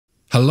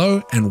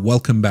Hello and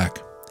welcome back.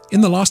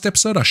 In the last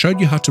episode, I showed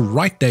you how to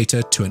write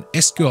data to an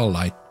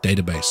SQLite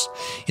database.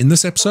 In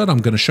this episode, I'm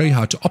going to show you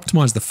how to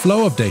optimize the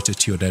flow of data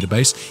to your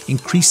database,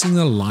 increasing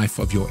the life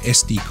of your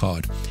SD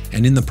card.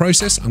 And in the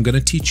process, I'm going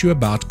to teach you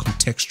about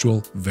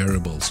contextual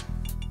variables.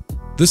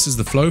 This is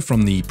the flow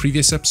from the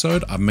previous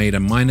episode. I've made a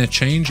minor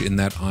change in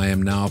that I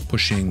am now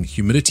pushing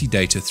humidity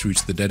data through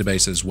to the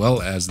database as well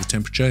as the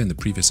temperature. In the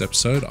previous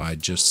episode, I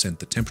just sent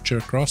the temperature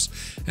across,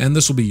 and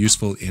this will be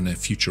useful in a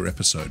future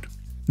episode.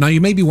 Now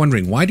you may be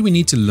wondering, why do we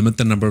need to limit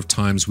the number of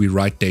times we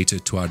write data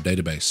to our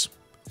database?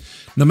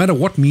 No matter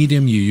what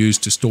medium you use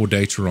to store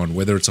data on,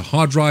 whether it's a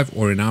hard drive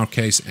or in our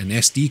case an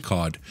SD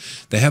card,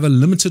 they have a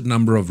limited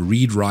number of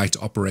read-write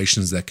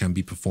operations that can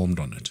be performed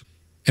on it.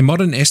 A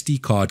modern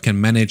SD card can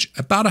manage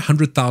about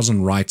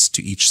 100,000 writes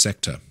to each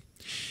sector.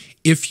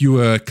 If you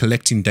were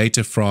collecting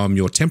data from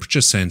your temperature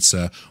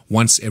sensor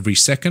once every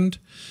second,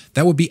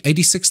 that would be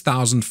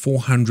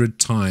 86,400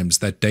 times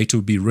that data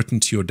would be written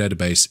to your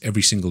database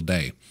every single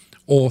day,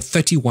 or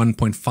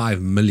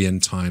 31.5 million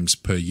times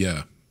per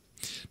year.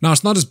 Now,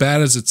 it's not as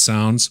bad as it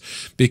sounds,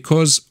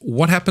 because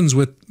what happens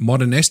with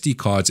modern SD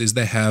cards is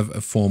they have a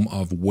form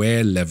of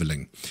wear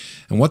leveling.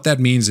 And what that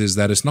means is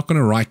that it's not going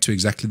to write to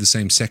exactly the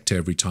same sector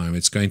every time.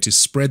 It's going to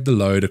spread the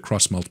load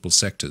across multiple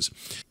sectors.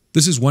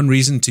 This is one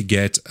reason to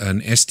get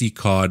an SD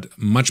card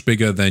much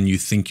bigger than you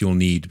think you'll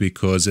need,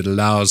 because it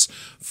allows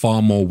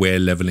far more wear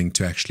leveling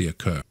to actually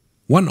occur.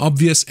 One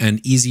obvious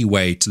and easy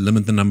way to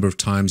limit the number of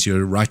times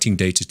you're writing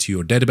data to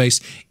your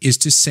database is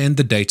to send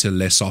the data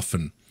less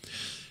often.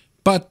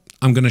 But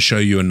I'm going to show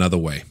you another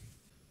way.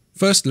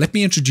 First, let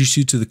me introduce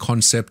you to the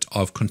concept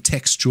of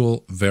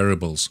contextual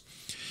variables.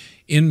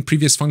 In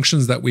previous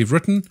functions that we've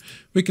written,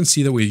 we can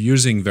see that we're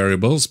using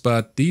variables,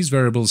 but these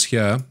variables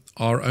here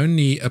are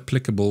only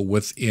applicable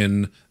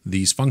within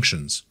these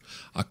functions.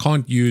 I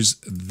can't use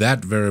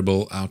that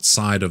variable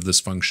outside of this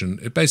function.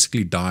 It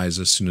basically dies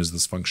as soon as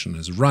this function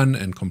is run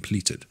and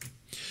completed.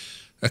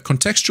 A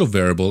contextual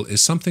variable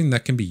is something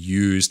that can be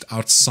used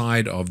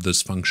outside of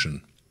this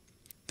function.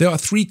 There are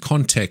three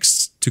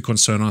contexts to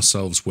concern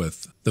ourselves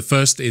with. The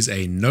first is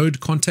a node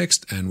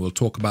context, and we'll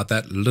talk about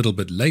that a little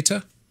bit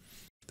later.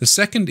 The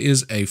second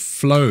is a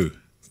flow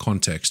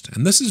context,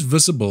 and this is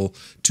visible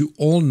to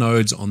all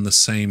nodes on the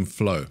same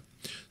flow.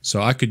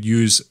 So I could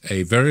use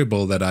a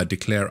variable that I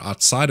declare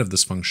outside of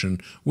this function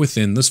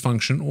within this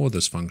function or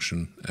this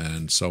function,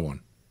 and so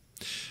on.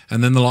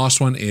 And then the last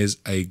one is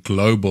a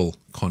global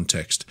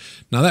context.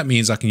 Now that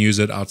means I can use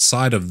it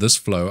outside of this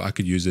flow. I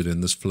could use it in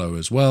this flow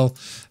as well,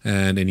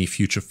 and any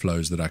future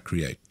flows that I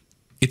create.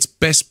 It's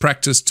best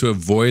practice to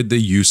avoid the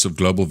use of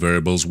global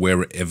variables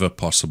wherever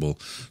possible.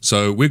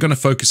 So we're going to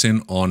focus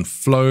in on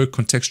flow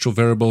contextual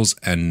variables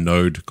and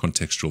node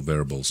contextual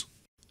variables.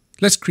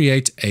 Let's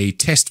create a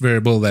test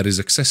variable that is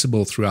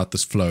accessible throughout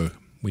this flow.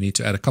 We need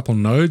to add a couple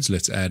nodes.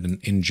 Let's add an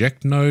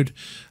inject node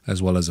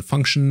as well as a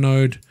function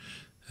node.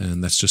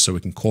 And that's just so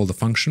we can call the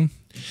function.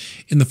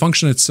 In the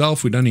function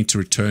itself, we don't need to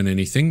return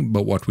anything,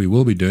 but what we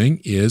will be doing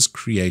is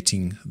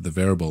creating the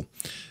variable.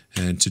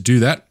 And to do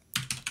that,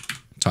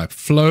 type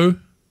flow,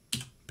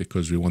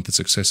 because we want this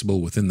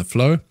accessible within the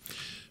flow.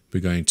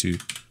 We're going to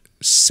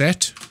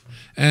set,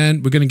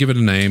 and we're going to give it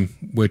a name,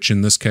 which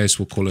in this case,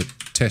 we'll call it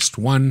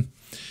test1.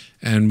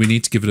 And we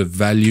need to give it a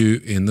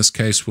value. In this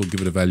case, we'll give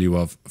it a value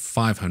of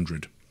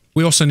 500.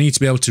 We also need to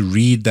be able to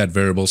read that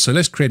variable. So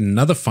let's create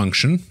another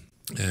function,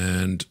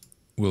 and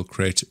we'll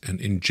create an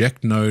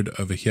inject node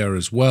over here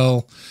as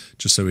well,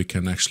 just so we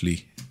can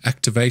actually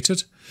activate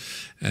it.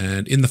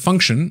 And in the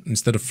function,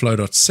 instead of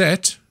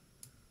flow.set,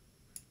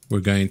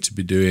 we're going to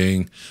be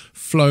doing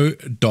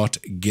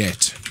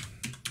flow.get.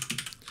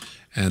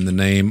 And the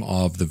name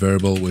of the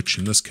variable, which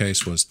in this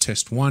case was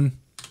test1,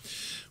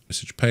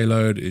 message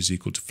payload is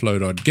equal to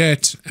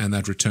flow.get, and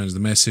that returns the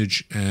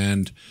message.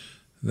 And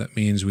that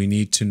means we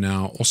need to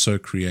now also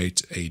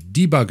create a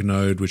debug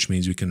node, which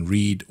means we can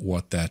read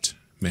what that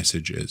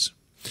message is.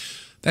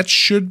 That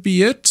should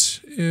be it.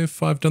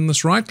 If I've done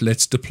this right,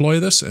 let's deploy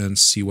this and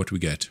see what we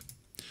get.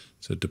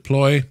 So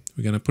deploy,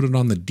 we're going to put it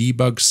on the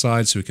debug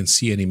side so we can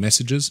see any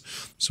messages.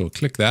 So we'll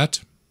click that.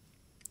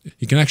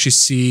 You can actually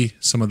see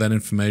some of that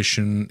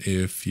information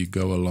if you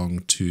go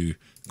along to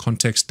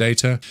context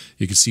data.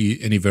 You can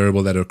see any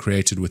variable that are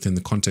created within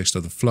the context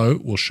of the flow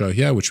will show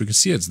here, which we can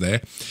see it's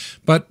there.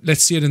 But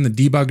let's see it in the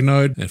debug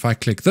node. And if I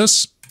click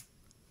this,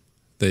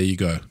 there you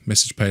go,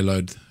 message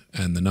payload,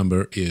 and the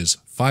number is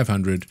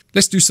 500.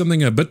 Let's do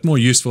something a bit more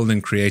useful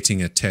than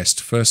creating a test.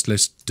 First,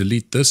 let's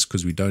delete this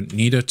because we don't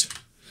need it.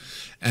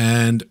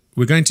 And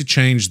we're going to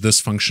change this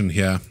function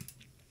here.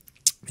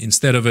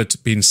 Instead of it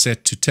being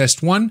set to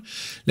test1,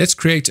 let's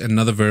create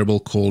another variable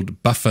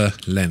called buffer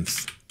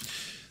length.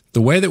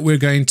 The way that we're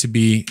going to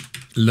be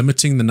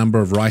limiting the number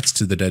of writes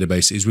to the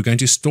database is we're going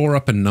to store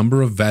up a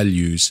number of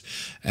values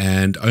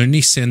and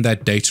only send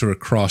that data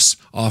across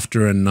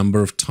after a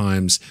number of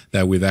times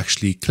that we've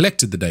actually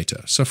collected the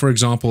data. So for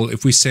example,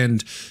 if we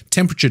send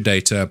temperature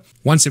data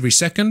once every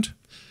second,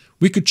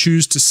 We could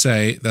choose to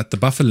say that the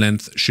buffer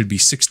length should be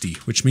 60,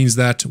 which means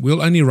that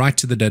we'll only write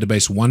to the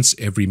database once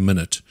every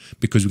minute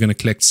because we're going to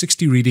collect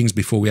 60 readings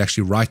before we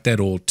actually write that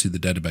all to the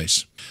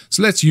database.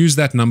 So let's use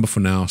that number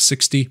for now,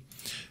 60.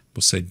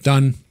 We'll say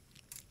done.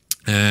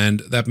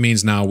 And that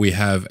means now we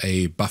have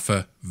a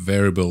buffer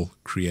variable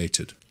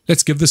created.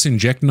 Let's give this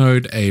inject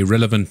node a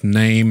relevant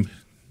name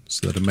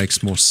so that it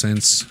makes more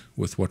sense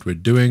with what we're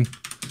doing.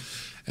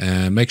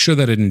 And make sure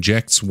that it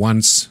injects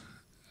once,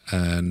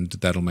 and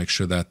that'll make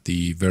sure that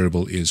the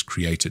variable is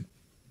created.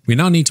 We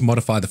now need to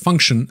modify the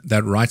function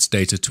that writes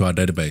data to our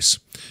database.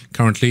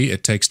 Currently,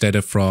 it takes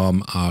data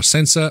from our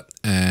sensor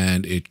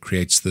and it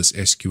creates this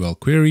SQL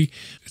query.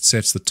 It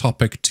sets the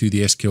topic to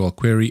the SQL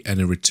query and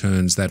it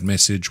returns that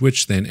message,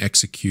 which then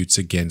executes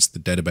against the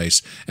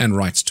database and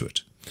writes to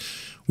it.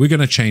 We're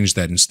going to change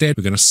that. Instead,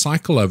 we're going to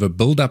cycle over,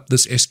 build up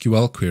this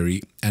SQL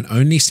query, and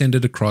only send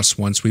it across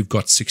once we've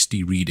got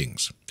 60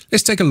 readings.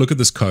 Let's take a look at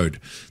this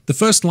code. The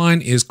first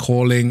line is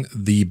calling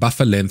the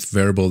buffer length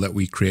variable that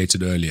we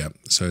created earlier.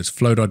 So it's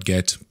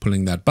flow.get,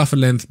 pulling that buffer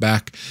length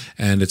back,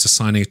 and it's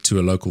assigning it to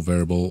a local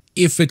variable.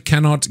 If it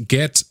cannot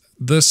get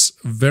this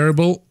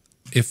variable,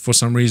 if for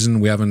some reason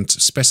we haven't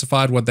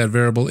specified what that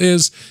variable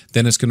is,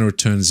 then it's going to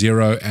return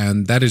 0,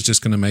 and that is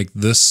just going to make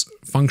this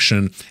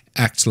function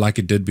act like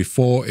it did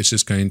before. It's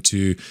just going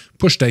to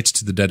push data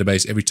to the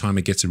database every time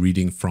it gets a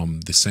reading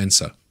from the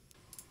sensor.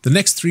 The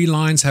next 3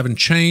 lines haven't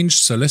changed,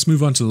 so let's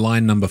move on to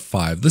line number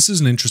 5. This is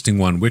an interesting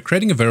one. We're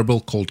creating a variable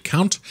called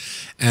count,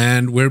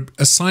 and we're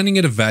assigning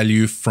it a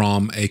value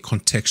from a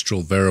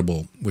contextual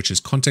variable, which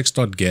is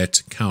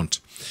context.get count.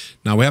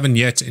 Now, we haven't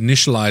yet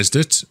initialized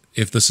it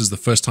if this is the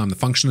first time the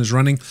function is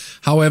running.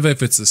 However,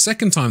 if it's the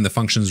second time the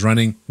function is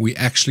running, we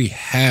actually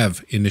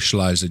have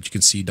initialized it. You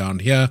can see down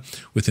here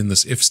within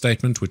this if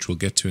statement, which we'll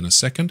get to in a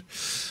second.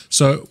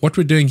 So what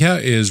we're doing here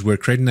is we're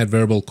creating that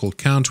variable called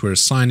count. We're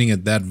assigning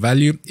it that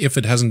value. If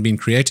it hasn't been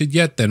created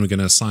yet, then we're going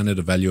to assign it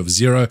a value of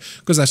 0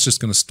 because that's just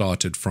going to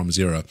start it from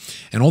 0.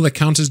 And all the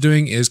count is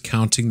doing is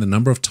counting the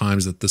number of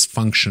times that this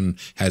function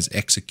has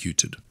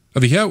executed.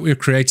 Over here, we're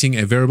creating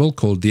a variable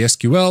called the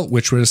SQL,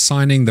 which we're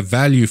assigning the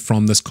value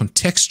from this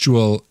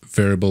contextual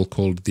variable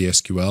called the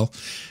SQL.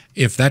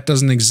 If that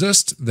doesn't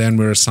exist, then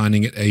we're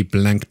assigning it a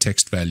blank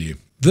text value.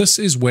 This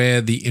is where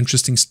the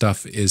interesting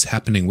stuff is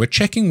happening. We're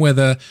checking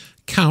whether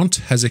count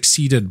has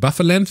exceeded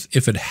buffer length.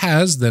 If it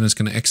has, then it's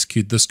going to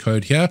execute this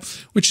code here,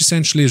 which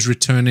essentially is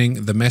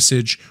returning the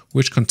message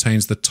which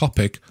contains the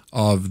topic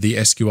of the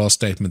SQL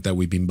statement that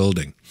we've been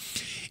building.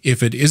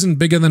 If it isn't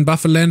bigger than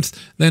buffer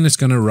length, then it's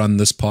going to run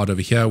this part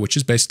over here, which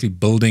is basically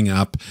building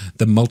up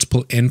the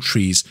multiple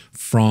entries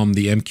from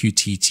the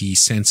MQTT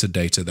sensor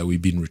data that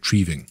we've been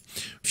retrieving.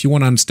 If you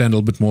want to understand a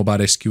little bit more about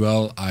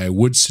SQL, I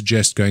would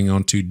suggest going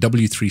on to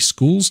W3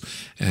 Schools,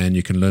 and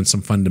you can learn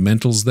some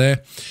fundamentals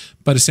there.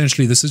 But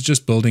essentially, this is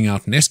just building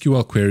out an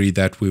SQL query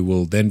that we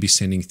will then be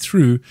sending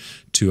through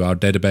to our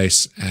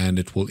database, and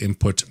it will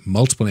input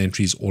multiple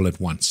entries all at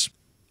once.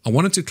 I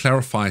wanted to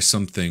clarify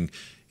something.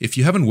 If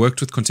you haven't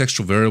worked with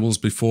contextual variables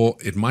before,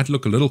 it might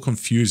look a little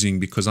confusing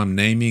because I'm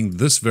naming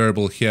this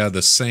variable here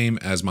the same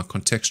as my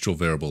contextual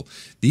variable.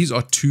 These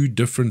are 2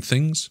 different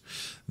things.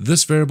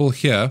 This variable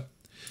here,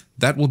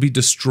 that will be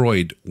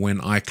destroyed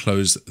when I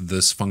close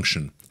this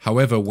function.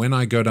 However, when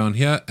I go down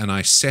here and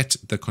I set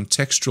the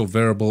contextual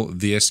variable,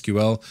 the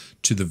SQL,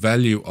 to the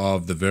value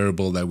of the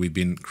variable that we've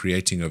been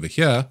creating over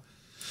here,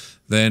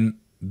 then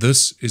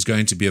this is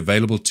going to be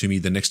available to me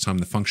the next time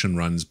the function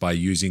runs by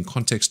using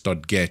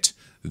context.get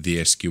the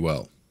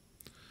SQL.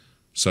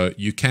 So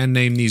you can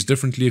name these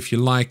differently if you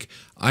like.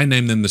 I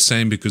name them the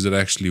same because it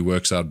actually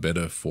works out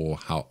better for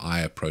how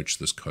I approach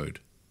this code.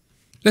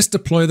 Let's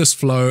deploy this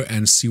flow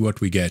and see what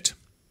we get.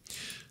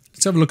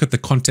 Let's have a look at the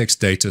context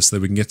data so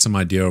that we can get some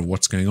idea of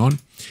what's going on.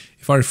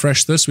 If I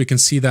refresh this, we can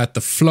see that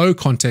the flow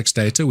context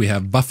data, we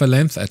have buffer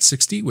length at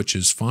 60, which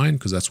is fine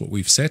because that's what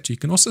we've set. You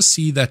can also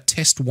see that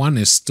test1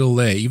 is still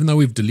there, even though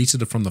we've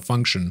deleted it from the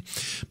function.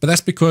 But that's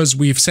because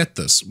we've set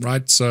this,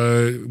 right?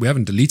 So we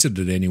haven't deleted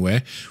it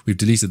anywhere. We've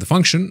deleted the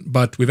function,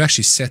 but we've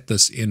actually set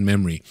this in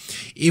memory.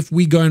 If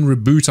we go and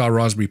reboot our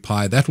Raspberry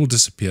Pi, that will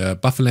disappear.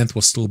 Buffer length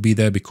will still be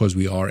there because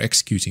we are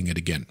executing it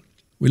again.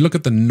 We look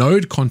at the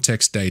node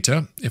context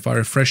data. If I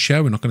refresh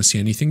here, we're not going to see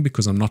anything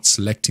because I'm not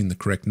selecting the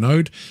correct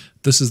node.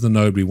 This is the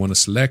node we want to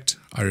select.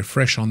 I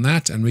refresh on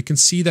that, and we can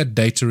see that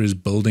data is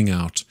building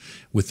out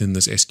within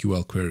this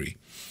SQL query.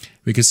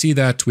 We can see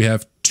that we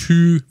have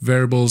 2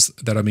 variables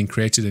that have been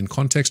created in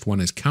context. One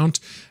is count,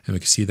 and we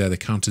can see that the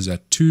count is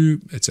at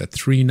 2. It's at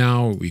 3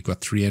 now. We've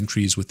got 3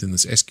 entries within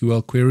this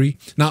SQL query.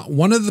 Now,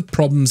 one of the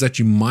problems that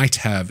you might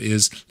have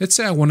is, let's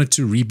say I wanted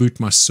to reboot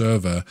my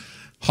server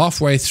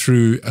halfway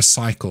through a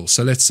cycle.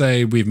 So let's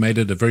say we've made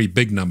it a very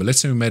big number.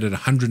 Let's say we made it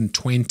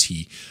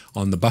 120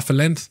 on the buffer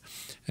length.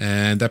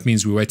 And that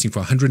means we're waiting for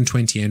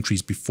 120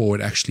 entries before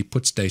it actually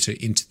puts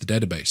data into the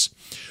database.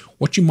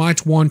 What you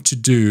might want to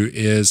do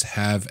is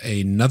have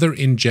another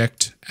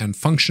inject and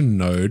function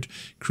node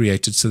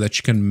created so that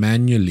you can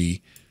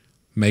manually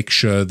make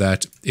sure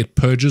that it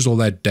purges all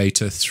that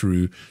data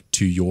through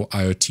to your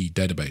IoT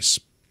database.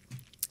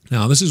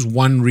 Now, this is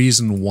one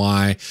reason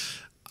why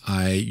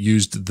I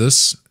used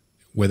this,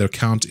 whether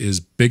count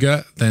is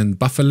bigger than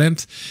buffer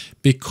length,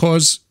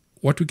 because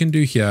what we can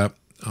do here,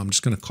 I'm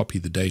just going to copy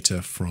the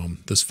data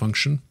from this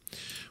function.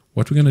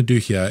 What we're going to do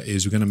here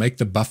is we're going to make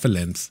the buffer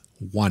length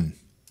 1.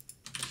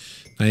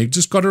 Now you've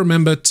just got to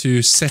remember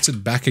to set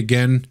it back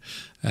again,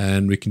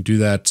 and we can do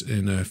that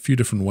in a few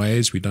different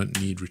ways. We don't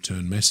need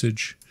return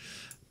message,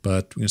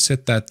 but we're going to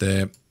set that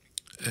there,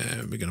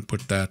 and we're going to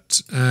put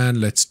that, and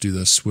let's do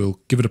this. We'll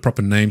give it a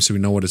proper name so we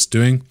know what it's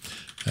doing.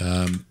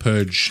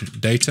 Purge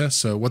data.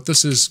 So what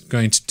this is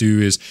going to do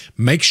is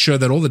make sure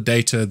that all the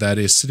data that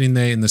is sitting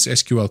there in this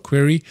SQL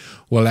query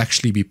will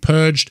actually be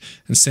purged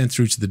and sent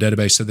through to the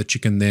database so that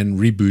you can then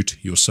reboot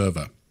your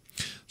server.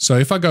 So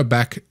if I go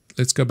back,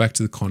 let's go back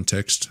to the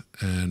context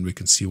and we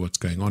can see what's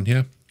going on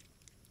here.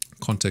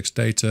 Context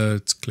data,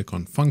 let's click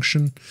on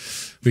function.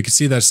 We can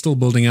see that it's still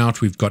building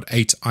out. We've got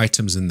 8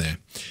 items in there.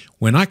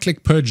 When I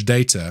click purge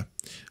data,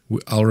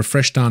 I'll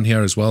refresh down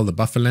here as well, the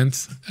buffer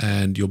length,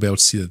 and you'll be able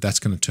to see that that's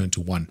going to turn to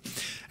 1.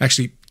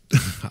 Actually,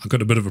 I've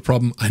got a bit of a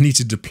problem. I need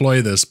to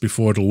deploy this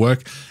before it'll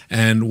work.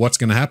 And what's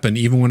going to happen,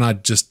 even when I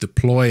just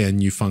deploy a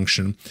new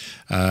function,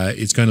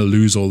 it's going to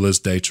lose all this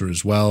data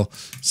as well.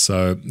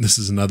 So this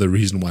is another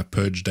reason why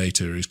purge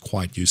data is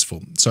quite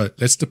useful. So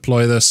let's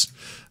deploy this.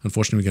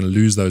 Unfortunately, we're going to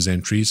lose those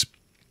entries.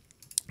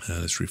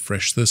 Let's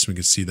refresh this. We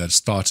can see that it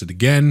started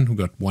again. We've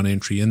got 1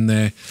 entry in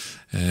there.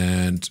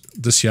 And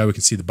this here, we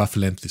can see the buffer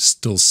length is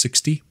still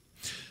 60.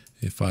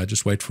 If I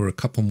just wait for a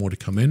couple more to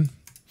come in.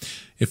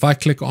 If I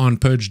click on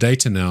purge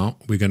data now,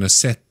 we're going to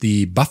set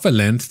the buffer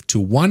length to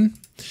 1,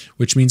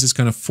 which means it's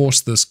going to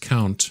force this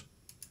count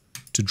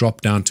to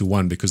drop down to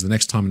 1, because the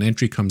next time an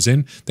entry comes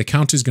in, the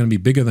count is going to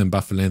be bigger than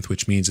buffer length,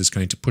 which means it's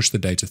going to push the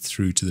data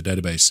through to the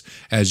database,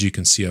 as you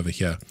can see over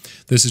here.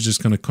 This is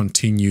just going to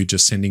continue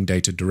just sending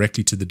data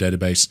directly to the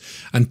database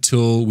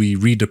until we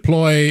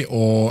redeploy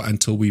or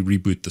until we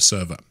reboot the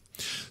server.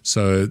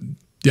 So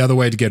the other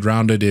way to get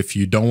around it, if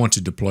you don't want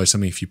to deploy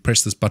something, if you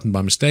press this button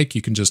by mistake,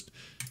 you can just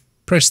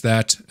press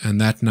that, and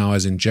that now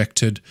is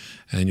injected,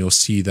 and you'll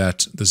see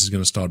that this is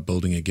going to start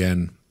building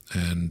again.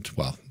 And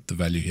well, the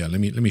value here, let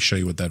me show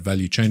you what that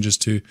value changes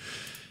to.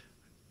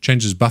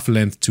 Changes buffer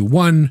length to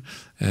 1,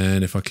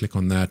 and if I click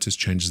on that, it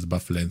changes the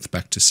buffer length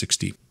back to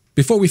 60.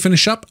 Before we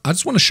finish up, I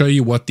just want to show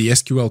you what the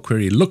SQL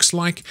query looks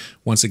like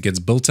once it gets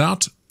built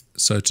out.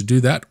 So to do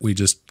that, we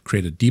just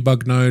create a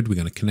debug node. We're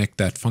going to connect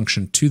that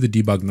function to the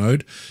debug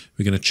node.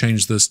 We're going to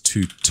change this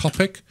to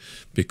topic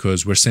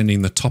because we're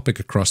sending the topic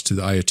across to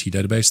the IoT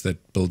database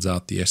that builds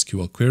out the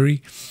SQL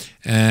query.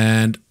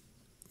 And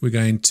we're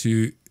going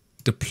to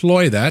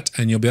deploy that,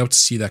 and you'll be able to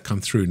see that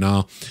come through.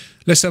 Now,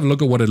 let's have a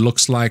look at what it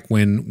looks like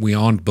when we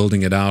aren't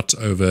building it out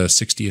over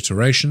 60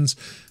 iterations.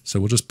 So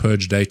we'll just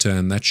purge data,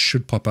 and that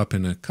should pop up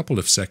in a couple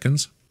of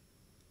seconds.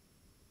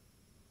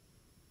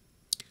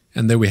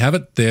 And there we have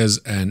it. There's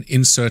an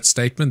insert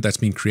statement that's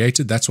been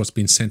created. That's what's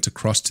been sent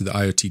across to the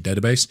IoT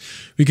database.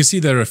 We can see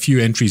there are a few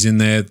entries in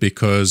there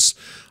because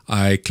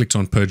I clicked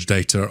on purge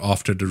data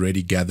after it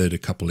already gathered a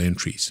couple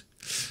entries.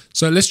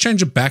 So let's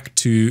change it back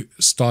to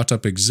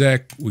startup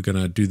exec. We're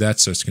going to do that.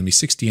 So it's going to be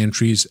 60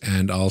 entries,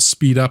 and I'll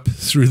speed up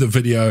through the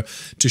video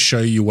to show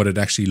you what it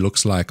actually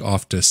looks like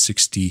after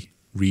 60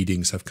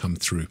 readings have come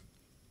through.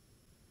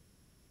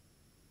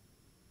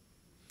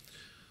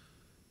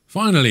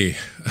 Finally,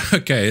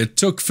 okay, it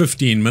took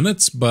 15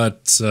 minutes,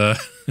 but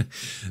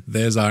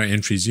there's our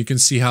entries. You can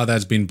see how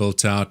that's been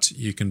built out.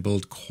 You can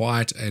build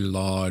quite a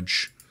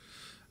large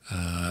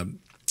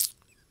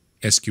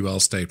SQL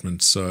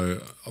statement.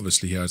 So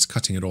obviously here it's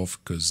cutting it off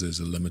because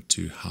there's a limit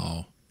to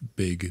how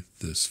big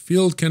this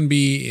field can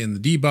be in the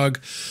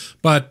debug,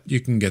 but you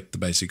can get the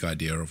basic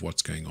idea of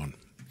what's going on.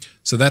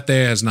 So that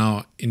there has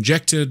now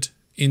injected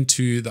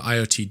into the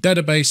IoT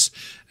database,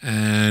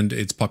 and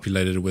it's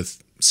populated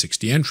with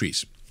 60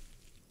 entries.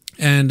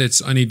 And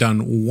it's only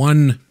done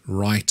 1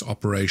 write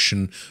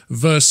operation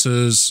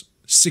versus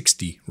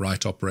 60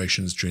 write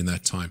operations during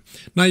that time.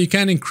 Now you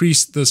can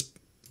increase this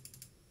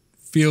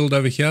field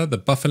over here, the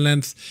buffer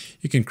length.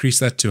 You can increase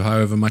that to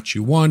however much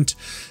you want.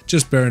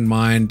 Just bear in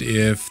mind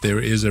if there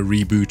is a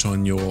reboot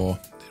on your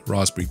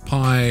Raspberry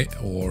Pi,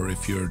 or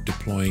if you're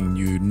deploying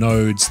new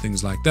nodes,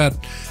 things like that,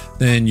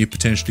 then you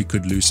potentially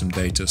could lose some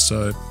data.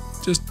 So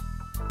just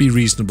be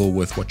reasonable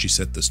with what you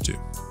set this to.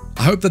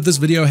 I hope that this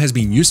video has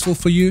been useful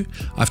for you.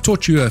 I've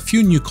taught you a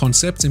few new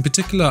concepts. In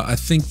particular, I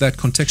think that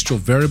contextual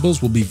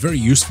variables will be very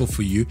useful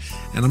for you,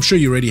 and I'm sure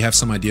you already have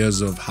some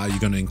ideas of how you're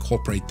going to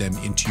incorporate them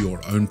into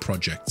your own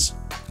projects.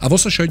 I've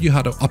also showed you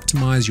how to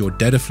optimize your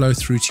data flow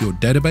through to your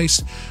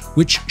database,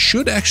 which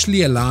should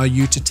actually allow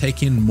you to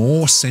take in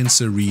more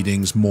sensor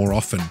readings more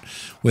often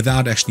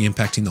without actually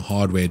impacting the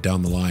hardware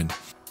down the line.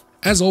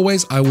 As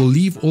always, I will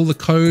leave all the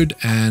code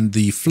and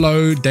the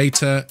flow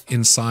data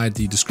inside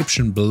the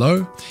description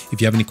below.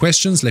 If you have any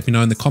questions, let me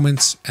know in the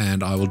comments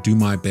and I will do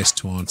my best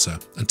to answer.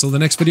 Until the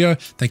next video,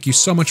 thank you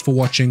so much for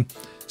watching.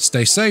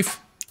 Stay safe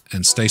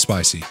and stay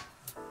spicy.